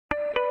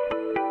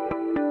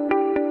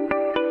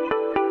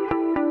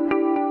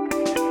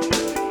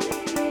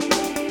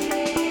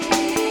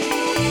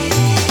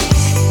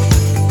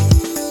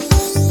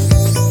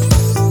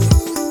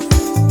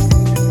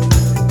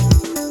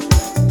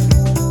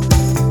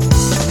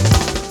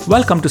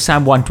Welcome to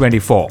Psalm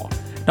 124.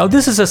 Now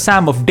this is a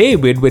psalm of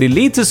David where he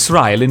leads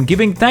Israel in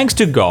giving thanks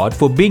to God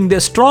for being their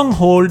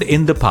stronghold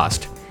in the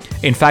past.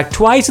 In fact,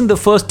 twice in the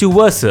first two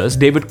verses,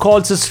 David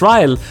calls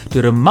Israel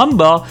to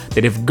remember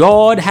that if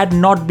God had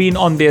not been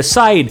on their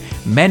side,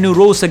 men who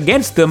rose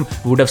against them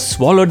would have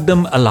swallowed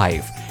them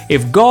alive.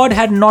 If God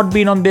had not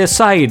been on their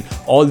side,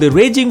 all the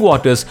raging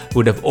waters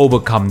would have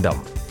overcome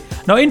them.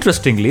 Now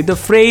interestingly, the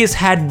phrase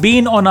 "had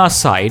been on our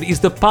side" is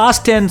the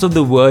past tense of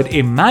the word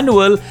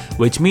Emmanuel,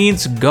 which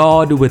means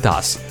God with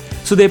us.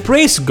 So they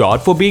praise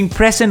God for being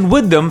present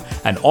with them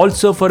and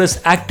also for his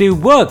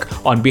active work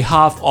on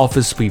behalf of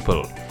his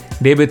people.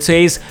 David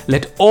says,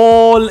 "Let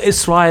all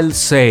Israel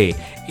say,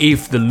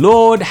 if the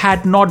Lord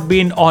had not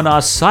been on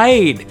our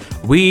side,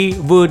 we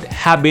would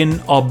have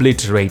been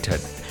obliterated."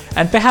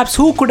 And perhaps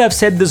who could have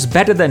said this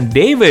better than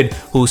David,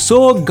 who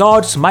saw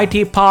God's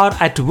mighty power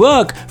at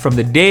work from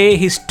the day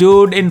he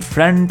stood in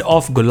front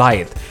of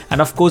Goliath,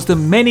 and of course the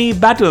many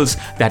battles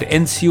that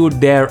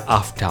ensued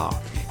thereafter.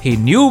 He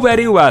knew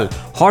very well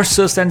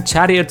horses and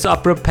chariots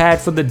are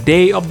prepared for the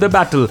day of the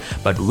battle,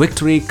 but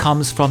victory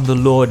comes from the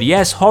Lord.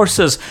 Yes,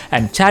 horses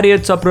and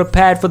chariots are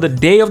prepared for the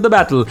day of the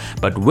battle,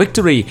 but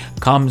victory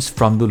comes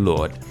from the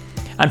Lord.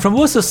 And from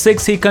verse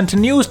 6, he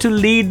continues to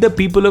lead the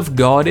people of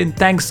God in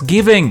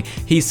thanksgiving.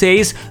 He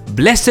says,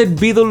 "Blessed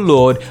be the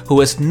Lord who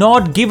has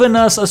not given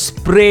us a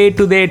prey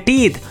to their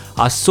teeth.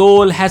 Our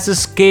soul has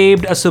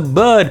escaped as a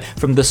bird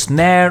from the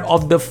snare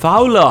of the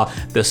fowler.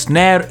 The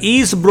snare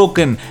is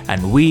broken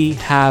and we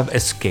have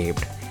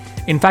escaped."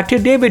 In fact,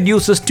 here David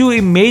uses two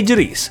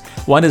imageries.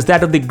 One is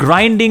that of the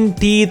grinding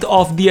teeth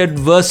of the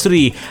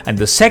adversary, and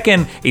the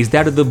second is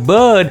that of the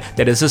bird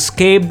that has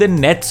escaped the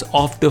nets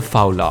of the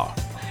fowler.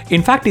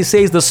 In fact, he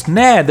says the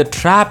snare, the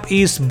trap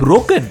is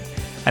broken.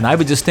 And I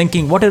was just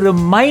thinking, what a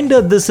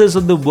reminder this is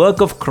of the work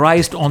of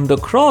Christ on the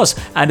cross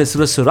and his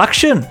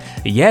resurrection.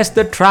 Yes,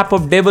 the trap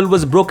of devil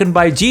was broken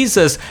by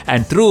Jesus,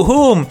 and through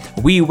whom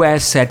we were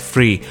set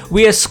free.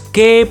 We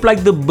escape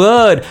like the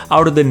bird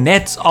out of the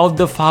nets of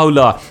the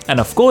fowler. And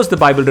of course,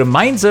 the Bible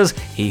reminds us,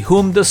 he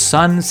whom the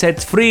Son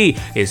sets free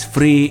is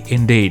free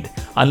indeed.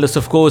 Unless,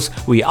 of course,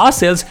 we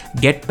ourselves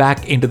get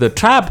back into the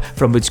trap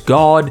from which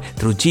God,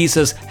 through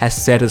Jesus, has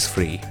set us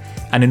free.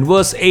 And in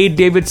verse 8,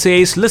 David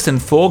says, "Listen,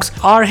 folks,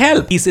 our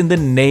help is in the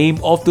name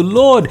of the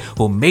Lord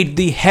who made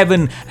the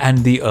heaven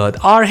and the earth."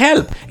 Our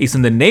help is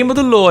in the name of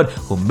the Lord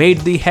who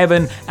made the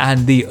heaven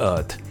and the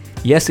earth.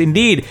 Yes,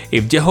 indeed,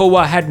 if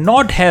Jehovah had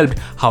not helped,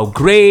 how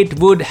great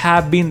would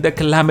have been the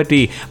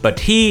calamity. But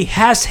he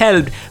has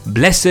helped.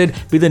 Blessed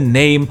be the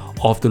name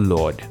of the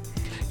Lord.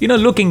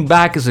 Looking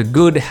back is a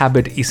good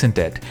habit, isn't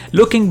it?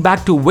 Looking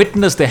back to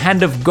witness the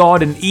hand of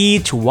God in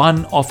each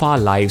one of our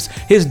lives,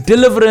 his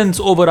deliverance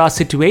over our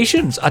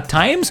situations, at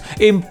times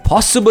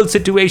impossible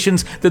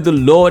situations that the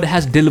Lord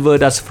has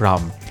delivered us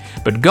from.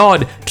 But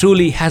God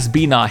truly has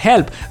been our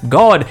help.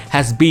 God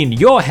has been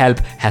your help,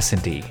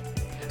 hasn't he?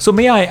 So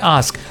may I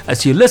ask,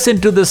 as you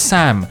listen to this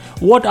psalm,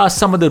 what are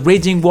some of the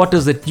raging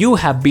waters that you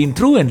have been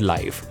through in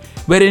life?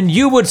 Wherein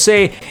you would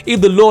say,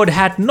 if the Lord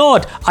had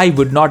not, I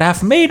would not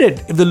have made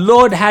it. If the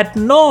Lord had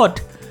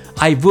not,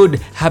 I would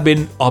have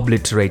been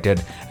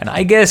obliterated. And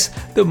I guess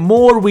the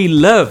more we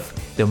live,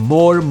 the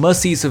more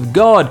mercies of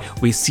God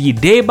we see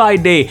day by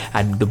day,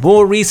 and the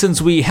more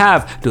reasons we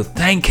have to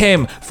thank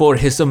him for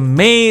his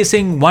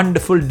amazing,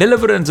 wonderful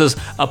deliverances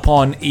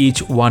upon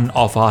each one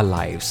of our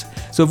lives.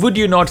 So would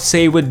you not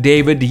say with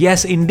David,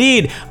 yes,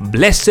 indeed,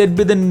 blessed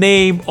be the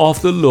name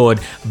of the Lord.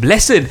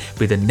 Blessed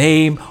be the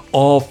name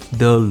of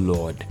the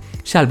Lord.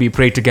 Shall we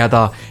pray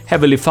together?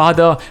 Heavenly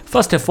Father,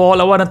 first of all,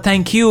 I want to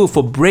thank you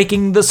for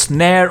breaking the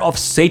snare of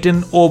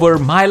Satan over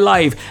my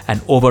life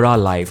and over our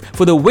life,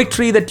 for the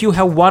victory that you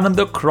have won on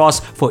the cross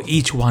for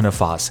each one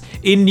of us.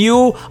 In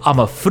you, I'm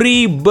a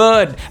free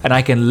bird and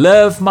I can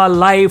live my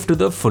life to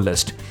the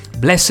fullest.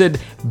 Blessed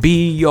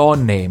be your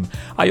name.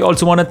 I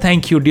also want to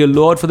thank you, dear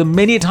Lord, for the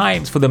many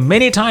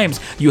times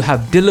you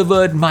have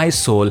delivered my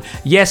soul.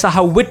 Yes, I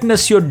have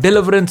witnessed your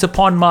deliverance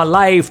upon my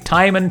life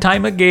time and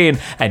time again.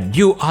 And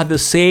you are the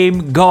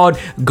same God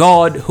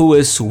who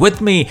is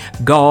with me,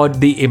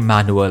 God the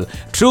Emmanuel.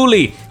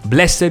 Truly,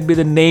 blessed be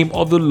the name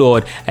of the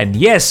Lord. And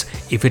yes,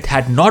 if it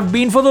had not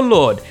been for the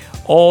Lord,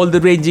 all the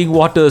raging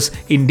waters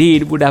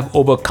indeed would have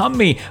overcome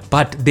me,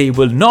 but they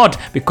will not,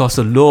 because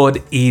the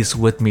Lord is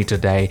with me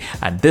today.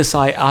 And this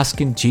I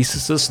ask in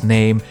Jesus'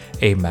 name,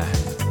 amen.